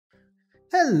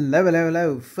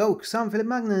Hello, folks. I'm Philip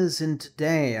Magnus, and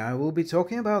today I will be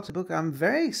talking about a book I'm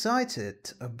very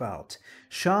excited about,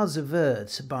 Shards of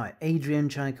Earth by Adrian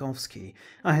Tchaikovsky.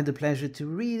 I had the pleasure to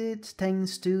read it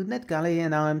thanks to NetGalley,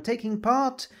 and I'm taking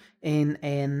part in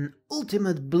an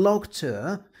ultimate blog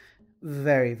tour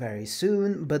very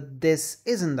soon, but this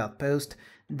isn't that post,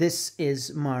 this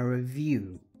is my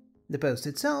review. The post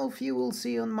itself you will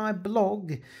see on my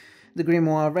blog, The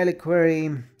Grimoire Reliquary,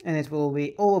 and it will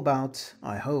be all about,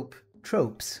 I hope,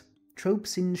 tropes.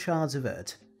 Tropes in Shards of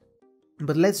Earth.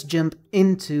 But let's jump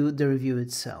into the review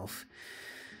itself.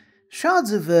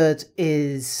 Shards of Earth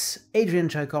is Adrian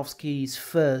Tchaikovsky's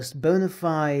first bona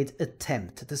fide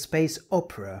attempt at a space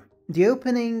opera, the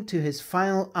opening to his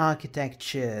final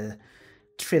architecture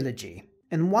trilogy,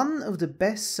 and one of the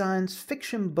best science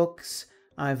fiction books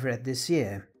I've read this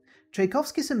year.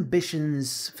 Tchaikovsky's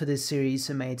ambitions for this series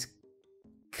are made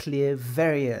clear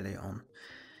very early on.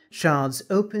 Shards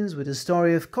opens with a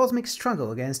story of cosmic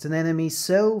struggle against an enemy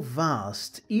so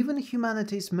vast, even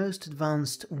humanity's most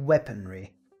advanced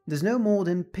weaponry does no more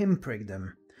than pinprick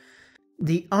them.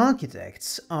 The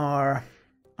architects are,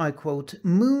 I quote,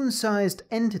 moon-sized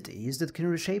entities that can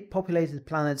reshape populated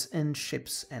planets and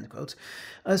ships, end quote,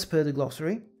 as per the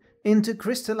glossary, into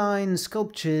crystalline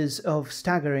sculptures of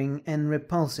staggering and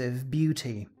repulsive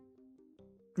beauty.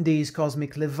 These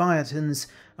cosmic leviathans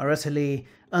are utterly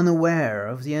unaware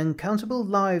of the uncountable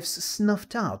lives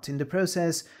snuffed out in the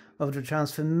process of the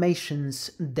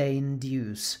transformations they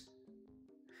induce.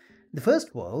 The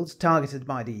first world targeted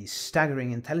by these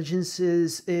staggering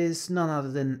intelligences is none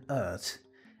other than Earth,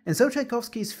 and so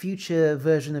Tchaikovsky's future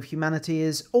version of humanity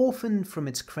is orphaned from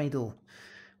its cradle,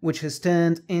 which has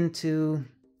turned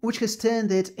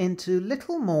it into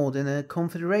little more than a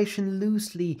confederation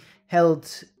loosely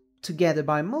held together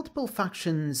by multiple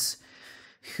factions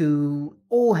who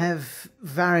all have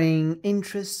varying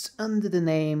interests under the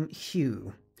name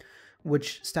HUE,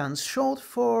 which stands short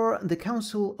for the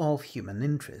Council of Human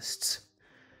Interests,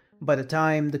 by the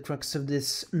time the crux of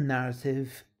this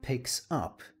narrative picks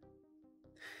up.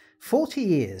 40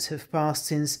 years have passed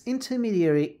since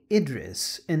intermediary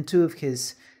Idris and two of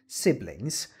his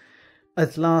siblings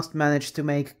at last managed to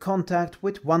make contact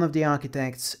with one of the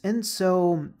architects and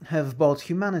so have bought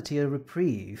humanity a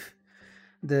reprieve.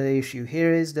 The issue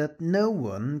here is that no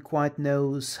one quite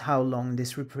knows how long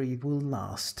this reprieve will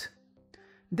last.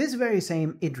 This very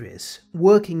same Idris,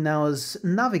 working now as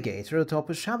navigator atop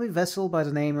a shabby vessel by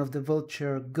the name of the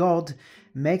Vulture God,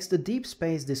 makes the deep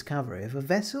space discovery of a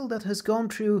vessel that has gone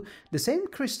through the same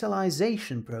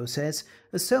crystallization process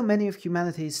as so many of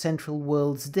humanity's central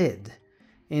worlds did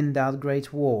in that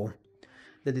Great War.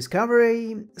 The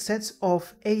discovery sets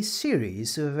off a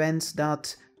series of events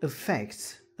that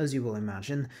affect, as you will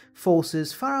imagine,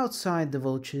 forces far outside the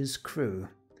Vulture's crew.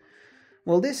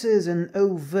 While this is an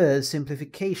overt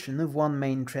simplification of one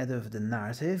main thread of the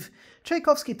narrative,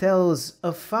 Tchaikovsky tells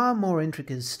a far more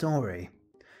intricate story.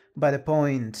 By the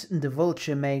point the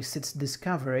Vulture makes its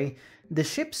discovery, the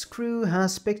ship's crew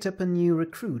has picked up a new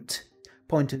recruit,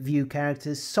 point of view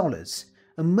character Solace,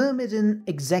 a Myrmidon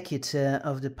executor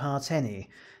of the Parteni,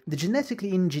 the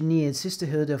genetically engineered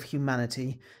sisterhood of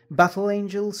humanity, battle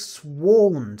angels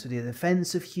sworn to the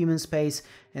defense of human space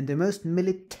and the most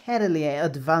militarily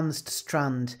advanced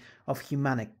strand of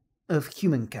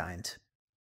humankind.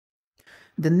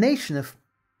 The nation of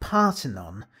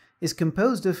Parthenon is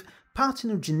composed of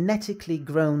parthenogenetically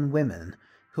grown women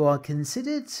who are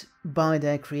considered by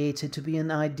their creator to be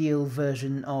an ideal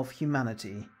version of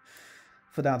humanity.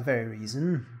 For that very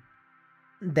reason,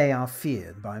 they are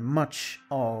feared by much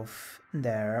of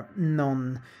their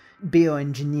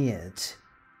non-bioengineered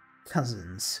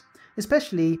cousins,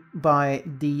 especially by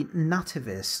the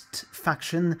nativist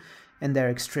faction and their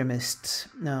extremist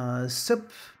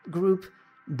subgroup,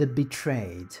 the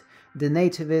Betrayed. The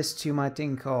nativists you might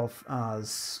think of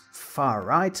as far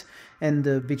right, and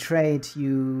the Betrayed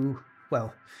you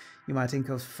might think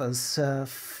of as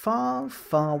far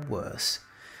worse.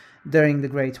 During the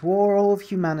Great War, all of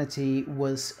humanity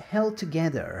was held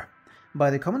together by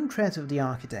the common thread of the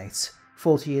architects.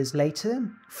 40 years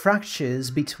later, fractures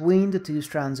between the two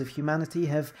strands of humanity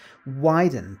have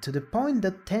widened to the point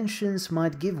that tensions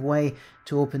might give way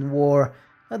to open war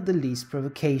at the least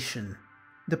provocation.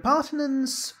 The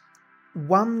Parthenons'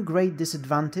 one great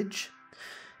disadvantage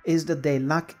is that they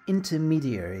lack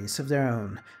intermediaries of their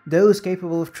own, those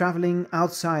capable of travelling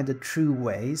outside the true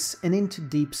ways and into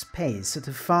deep space at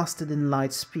a faster than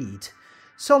light speed.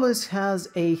 Solace has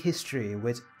a history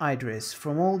with Idris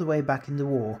from all the way back in the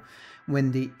war,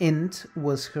 when the Int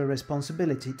was her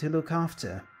responsibility to look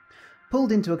after.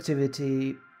 Pulled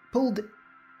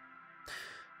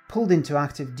Pulled into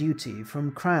active duty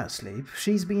from cryosleep,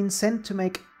 she's been sent to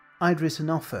make Idris an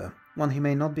offer, one he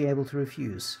may not be able to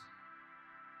refuse.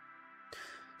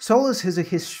 Solus has a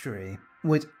history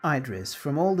with Idris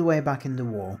from all the way back in the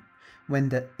war, when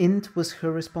the int was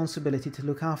her responsibility to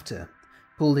look after.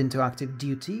 Pulled into active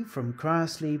duty from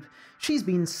cryosleep, she's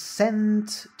been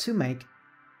sent to make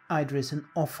Idris an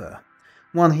offer,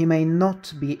 one he may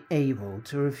not be able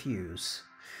to refuse.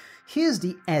 Here's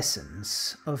the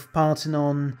essence of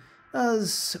Parthenon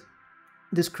as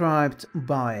described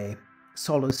by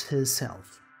Solus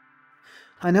herself.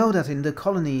 I know that in the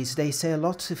colonies they say a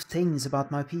lot of things about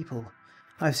my people.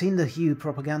 I've seen the Hugh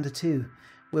propaganda too.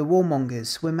 We're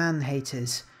warmongers, we're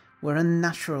man-haters, we're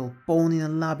unnatural, born in a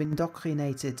lab,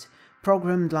 indoctrinated,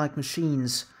 programmed like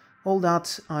machines. All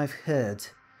that I've heard.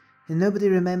 And nobody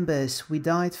remembers we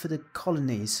died for the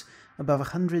colonies, above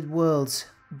 100 worlds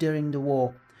during the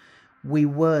war. We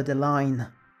were the line.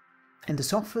 And the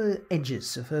softer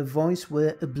edges of her voice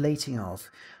were ablating off,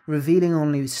 revealing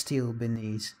only steel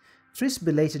beneath. Triss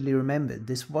belatedly remembered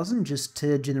this wasn't just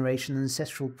third-generation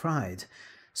ancestral pride.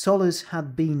 Solus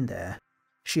had been there.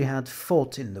 She had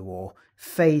fought in the war,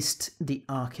 faced the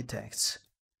architects.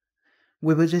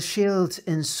 We were the shield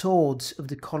and swords of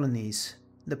the colonies,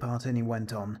 the Partheni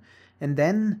went on. And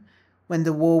then, when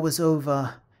the war was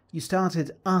over, you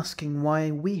started asking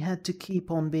why we had to keep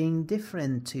on being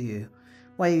different to you.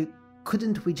 Why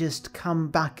couldn't we just come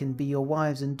back and be your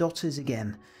wives and daughters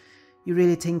again? You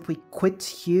really think we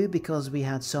quit you because we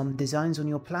had some designs on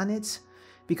your planet?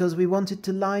 Because we wanted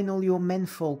to line all your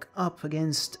menfolk up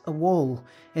against a wall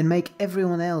and make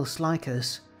everyone else like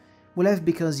us? We left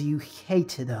because you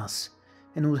hated us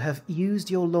and would have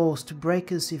used your laws to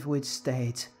break us if we'd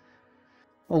stayed.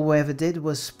 All we ever did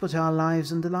was put our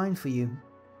lives on the line for you,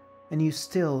 and you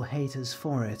still hate us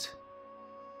for it.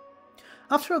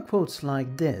 After a quote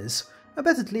like this, I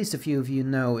bet at least a few of you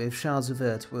know if Shards of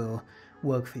Earth will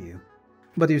work for you.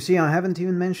 But you see, I haven't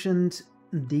even mentioned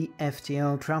the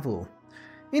FTL travel.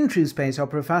 In true space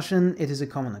opera fashion, it is a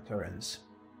common occurrence.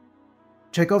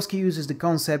 Tchaikovsky uses the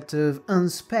concept of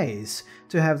unspace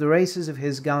to have the races of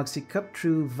his galaxy cut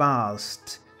through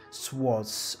vast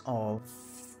swaths of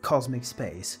cosmic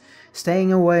space.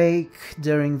 Staying awake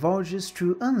during voyages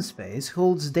through unspace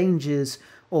holds dangers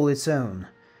all its own.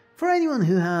 For anyone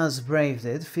who has braved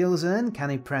it, feels an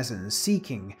uncanny presence,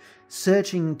 seeking,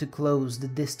 searching to close the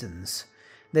distance.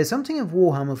 There's something of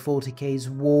Warhammer 40k's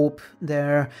warp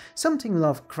there, something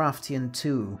Lovecraftian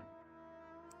too,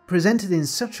 presented in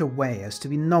such a way as to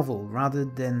be novel rather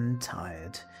than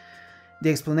tired.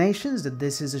 The explanations that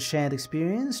this is a shared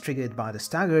experience triggered by the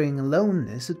staggering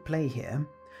aloneness at play here,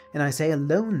 and I say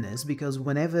aloneness because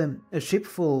whenever a ship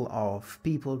full of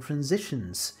people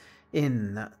transitions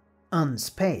in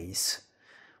unspace,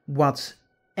 what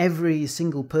every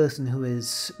single person who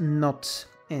is not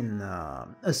in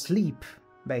asleep,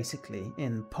 basically,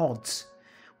 in pods,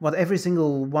 what every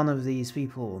single one of these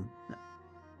people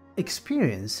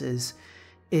experiences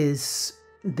is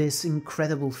this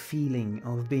incredible feeling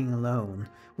of being alone.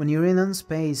 When you're in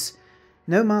unspace,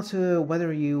 no matter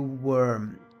whether you were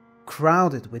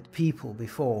crowded with people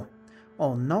before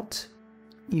or not,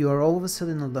 you are all of a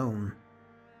sudden alone.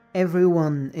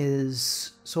 Everyone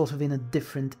is sort of in a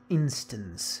different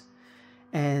instance,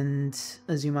 and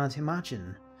as you might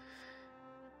imagine,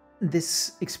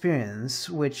 this experience,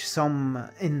 which some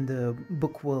in the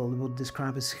book world would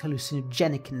describe as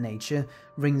hallucinogenic in nature,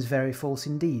 rings very false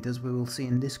indeed, as we will see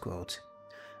in this quote.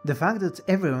 The fact that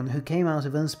everyone who came out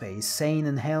of unspace, sane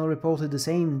and hale, reported the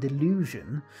same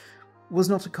delusion was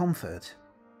not a comfort,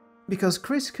 because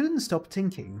Chris couldn't stop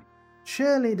thinking.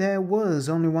 Surely there was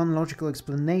only one logical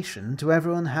explanation to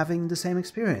everyone having the same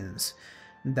experience,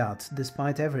 that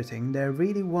despite everything there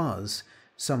really was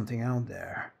something out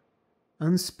there.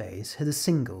 Unspace had a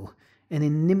single and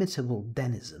inimitable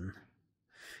denizen,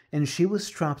 and she was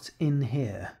trapped in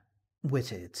here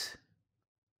with it.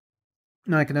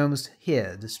 I can almost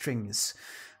hear the strings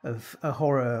of a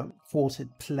horror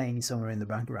quartet playing somewhere in the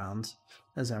background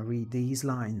as I read these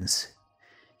lines.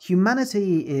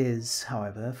 Humanity is,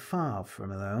 however, far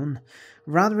from alone.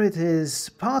 Rather, it is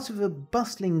part of a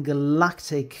bustling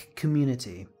galactic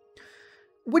community,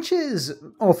 which is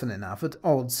often enough at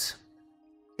odds.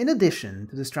 In addition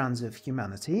to the strands of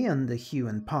humanity under Hugh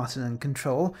and Parthenon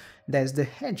control, there's the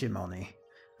hegemony,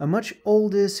 a much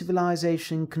older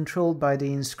civilization controlled by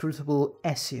the inscrutable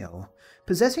Esiel,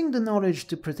 possessing the knowledge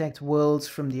to protect worlds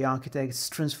from the architect's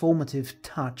transformative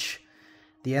touch.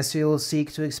 The Esiel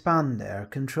seek to expand their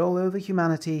control over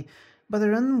humanity, but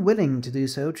are unwilling to do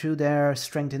so through their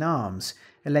strength in arms,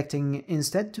 electing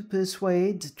instead to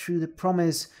persuade through the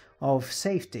promise of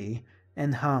safety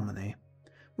and harmony.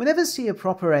 We never see a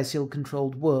proper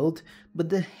Aesiel-controlled world, but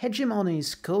the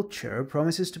hegemony's culture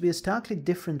promises to be a starkly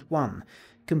different one,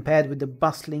 compared with the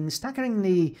bustling,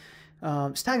 staggering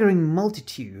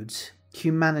multitudes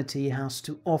humanity has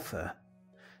to offer.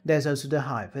 There's also the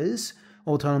hypers,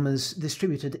 autonomous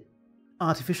distributed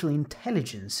artificial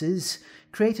intelligences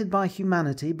created by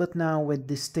humanity but now with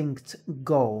distinct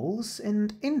goals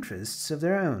and interests of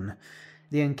their own.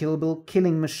 The unkillable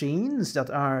killing machines that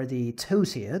are the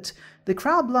Tosiat, the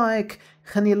crab-like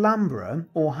Honey-Lambra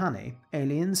or Honey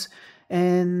aliens,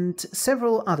 and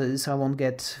several others I won't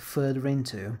get further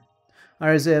into. I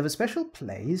reserve a special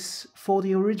place for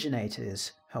the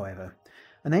Originators, however,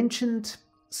 an ancient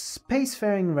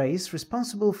spacefaring race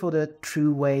responsible for the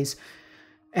true ways,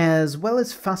 as well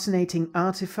as fascinating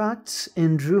artifacts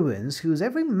and ruins whose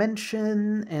every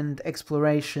mention and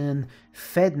exploration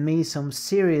fed me some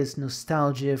serious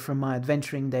nostalgia from my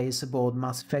adventuring days aboard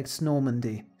Mass Effect's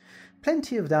Normandy.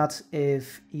 Plenty of that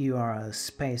if you are a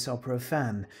space opera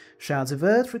fan. Shards of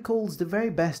Earth recalls the very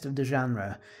best of the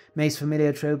genre, makes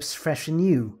familiar tropes fresh and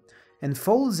new, and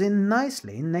folds in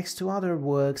nicely next to other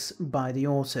works by the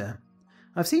author.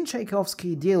 I've seen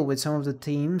Tchaikovsky deal with some of the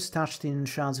themes touched in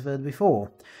Shards of Earth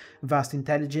before. Vast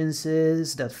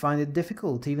intelligences that find it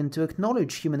difficult even to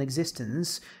acknowledge human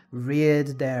existence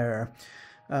reared their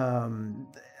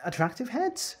attractive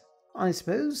heads, I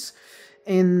suppose,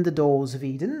 in the doors of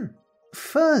Eden.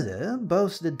 Further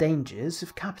boast the dangers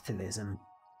of capitalism,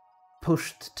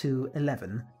 pushed to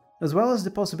 11, as well as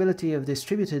the possibility of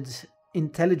distributed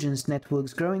intelligence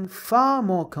networks growing far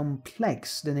more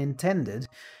complex than intended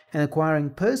and acquiring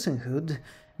personhood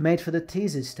made for the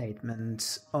thesis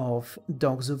statements of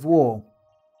Dogs of War.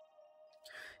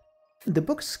 The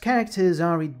book's characters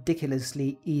are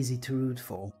ridiculously easy to root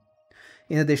for.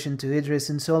 In addition to Idris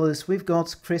and Solace, we've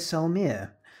got Chris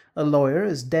Almere, a lawyer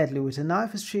as deadly with a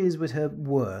knife as she is with her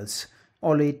words,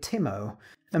 Ollie Timo,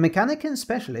 a mechanic and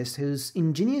specialist whose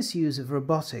ingenious use of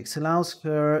robotics allows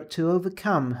her to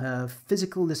overcome her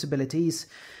physical disabilities,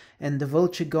 and the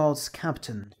Vulture God's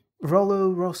captain,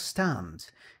 Rollo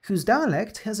Rostand, whose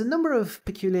dialect has a number of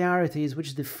peculiarities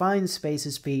which define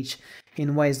Space's speech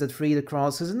in ways that read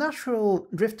across as a natural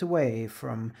drift away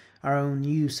from our own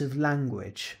use of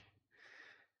language.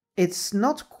 It's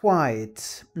not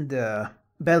quite the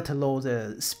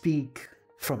Beltalowda speak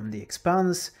from The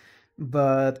Expanse,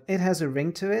 but it has a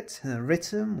ring to it, and a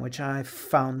rhythm, which I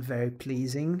found very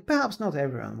pleasing. Perhaps not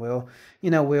everyone will.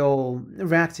 We all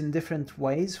react in different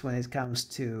ways when it comes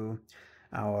to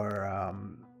our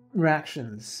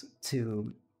reactions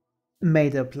to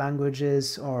made-up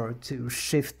languages or to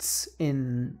shifts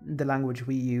in the language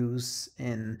we use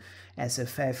in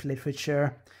SFF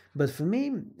literature. But for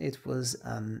me, it was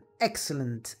an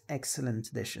excellent, excellent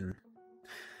edition.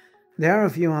 There are a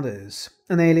few others.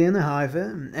 An alien, a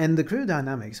hiver, and the crew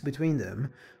dynamics between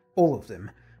them, all of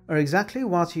them, are exactly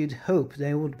what you'd hope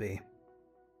they would be.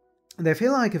 They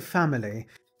feel like a family,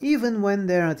 even when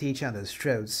they're at each other's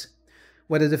throats.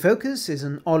 Whether the focus is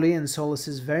on Ollie and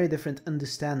Solace's very different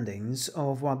understandings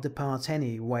of what the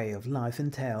Parteni way of life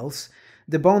entails,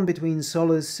 the bond between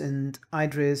Solace and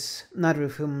Idris, neither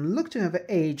of whom look to have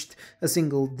aged a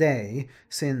single day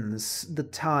since the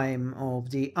time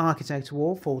of the Architect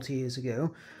War 40 years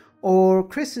ago, or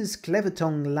Chris's clever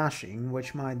tongue lashing,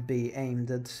 which might be aimed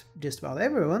at just about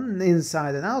everyone,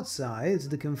 inside and outside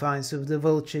the confines of the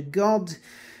Vulture God,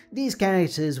 these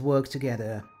characters work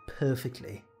together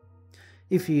perfectly.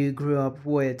 If you grew up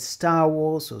with Star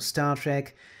Wars or Star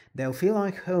Trek, they'll feel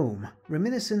like home,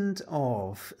 reminiscent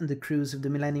of the crews of the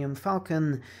Millennium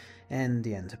Falcon and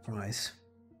the Enterprise.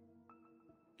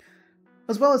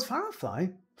 As well as Firefly,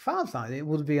 it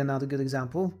would be another good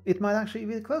example. It might actually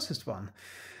be the closest one.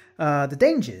 The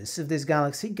dangers of this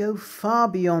galaxy go far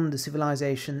beyond the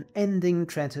civilization-ending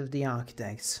threat of the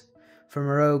Architects. From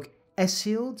a rogue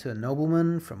Aesiel to a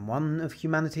nobleman, from one of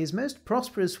humanity's most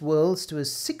prosperous worlds to a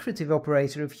secretive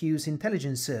operator of Hugh's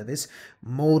intelligence service,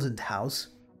 Mordant House,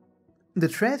 the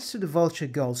threats to the Vulture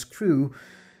God's crew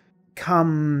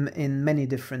come in many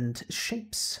different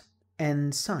shapes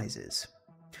and sizes.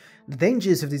 The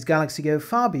dangers of this galaxy go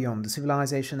far beyond the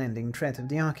civilization-ending threat of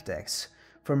the Architects.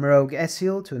 From a rogue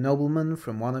Aesiel to a nobleman,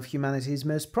 from one of humanity's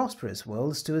most prosperous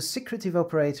worlds to a secretive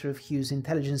operator of Hugh's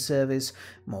intelligence service,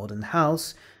 Mordant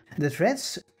House, the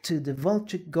threats to the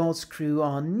Vulture God's crew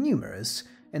are numerous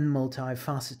and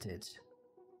multifaceted.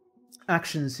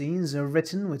 Action scenes are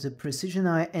written with a precision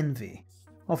I envy,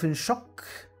 often shock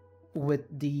with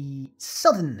the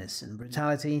suddenness and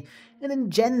brutality, and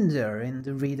engender in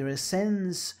the reader a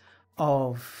sense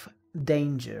of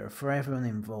danger for everyone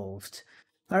involved.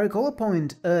 I recall a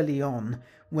point early on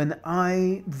when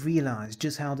I realized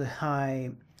just how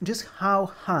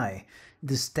high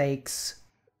the stakes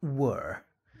were.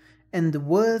 And the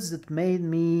words that made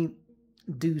me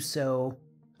do so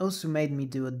also made me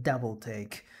do a double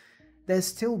take. They're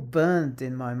still burnt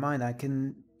in my mind. I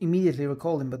can immediately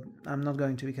recall them, but I'm not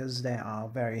going to because they are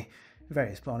very,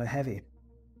 very spoiler heavy.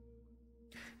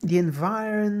 The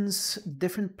environs,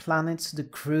 different planets, the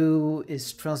crew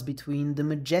is tossed between the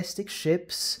majestic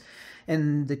ships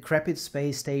and decrepit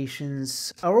space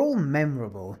stations are all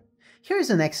memorable. Here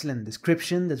is an excellent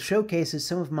description that showcases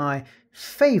some of my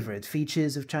favorite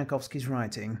features of Tchaikovsky's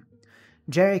writing.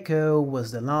 Jericho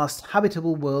was the last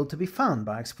habitable world to be found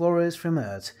by explorers from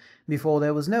Earth, before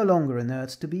there was no longer an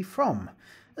Earth to be from.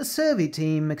 A survey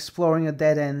team exploring a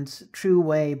dead-end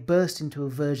throughway burst into a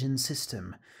virgin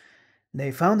system.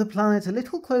 They found the planet a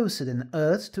little closer than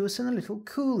Earth to a sun a little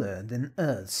cooler than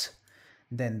Earth's.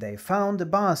 Then they found a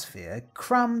biosphere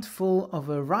crammed full of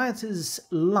a riotous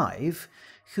life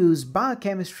whose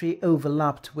biochemistry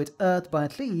overlapped with Earth by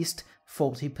at least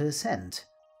 40%.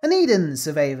 An Eden,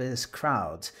 surveyors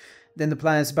crowd. Then the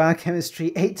planet's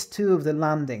biochemistry ate two of the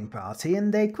landing party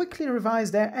and they quickly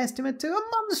revised their estimate to a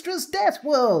monstrous death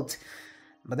world.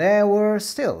 But there were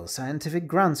still scientific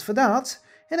grounds for that,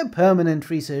 and a permanent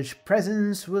research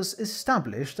presence was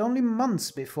established only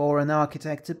months before an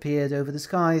architect appeared over the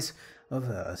skies of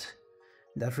Earth.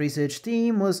 That research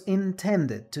team was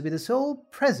intended to be the sole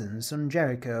presence on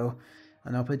Jericho,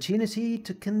 an opportunity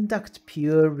to conduct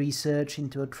pure research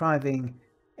into a thriving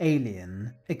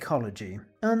alien ecology,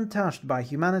 untouched by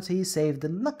humanity save the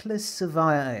luckless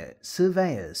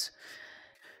surveyors.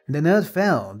 The Earth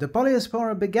fell, the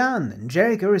Polyospora began, and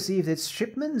Jericho received its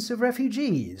shipments of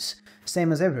refugees,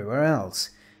 same as everywhere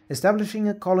else. Establishing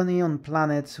a colony on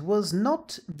planet was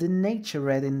not the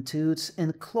nature-red tooth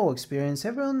and claw experience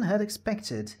everyone had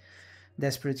expected.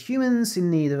 Desperate humans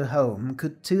in need of a home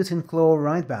could tooth and claw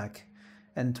right back,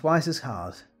 and twice as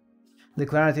hard. The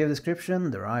clarity of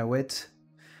description, the wry wit.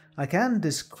 I can't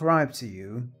describe to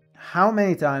you how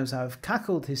many times I've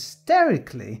cackled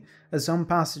hysterically at some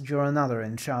passage or another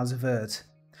in Shards of Earth.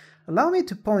 Allow me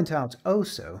to point out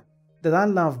also that I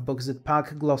love books that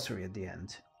pack a glossary at the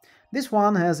end. This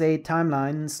one has a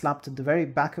timeline slapped at the very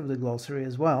back of the glossary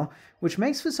as well, which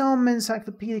makes for some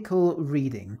encyclopedical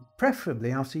reading,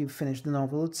 preferably after you've finished the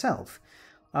novel itself.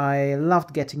 I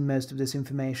loved getting most of this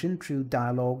information through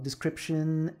dialogue,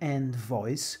 description, and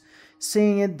voice.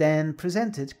 Seeing it then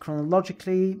presented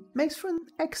chronologically makes for an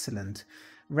excellent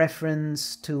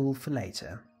reference tool for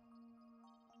later.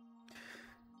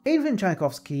 Adrian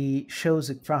Tchaikovsky shows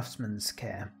a craftsman's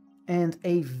care and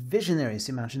a visionary's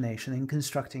imagination in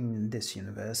constructing this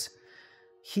universe.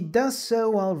 He does so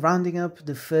while rounding up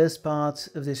the first part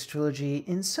of this trilogy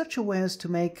in such a way as to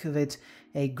make of it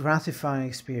a gratifying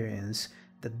experience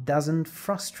that doesn't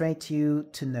frustrate you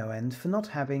to no end for not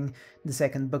having the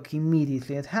second book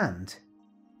immediately at hand.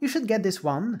 You should get this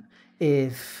one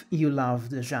if you love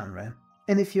the genre,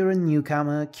 and if you're a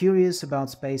newcomer curious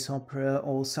about space opera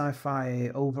or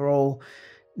sci-fi overall,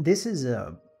 this is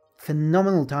a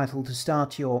phenomenal title to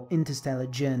start your interstellar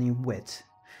journey with.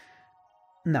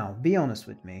 Now, be honest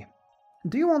with me.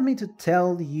 Do you want me to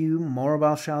tell you more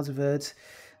about Shards of Earth?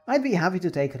 I'd be happy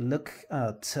to take a look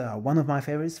at one of my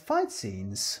favorite fight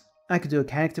scenes. I could do a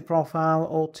character profile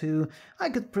or two, I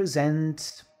could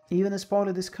present even a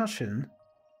spoiler discussion.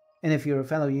 And if you're a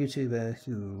fellow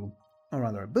YouTuber or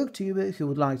rather a booktuber who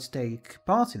would like to take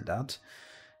part in that,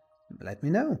 let me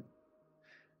know.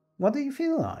 What do you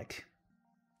feel like?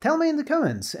 Tell me in the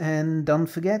comments, and don't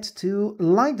forget to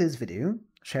like this video,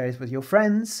 share it with your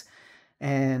friends,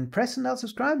 and press on that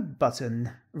subscribe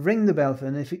button, ring the bell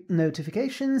for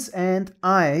notifications, and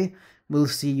I will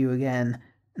see you again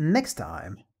next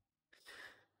time.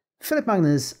 Philip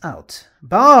Magnus out.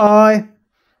 Bye!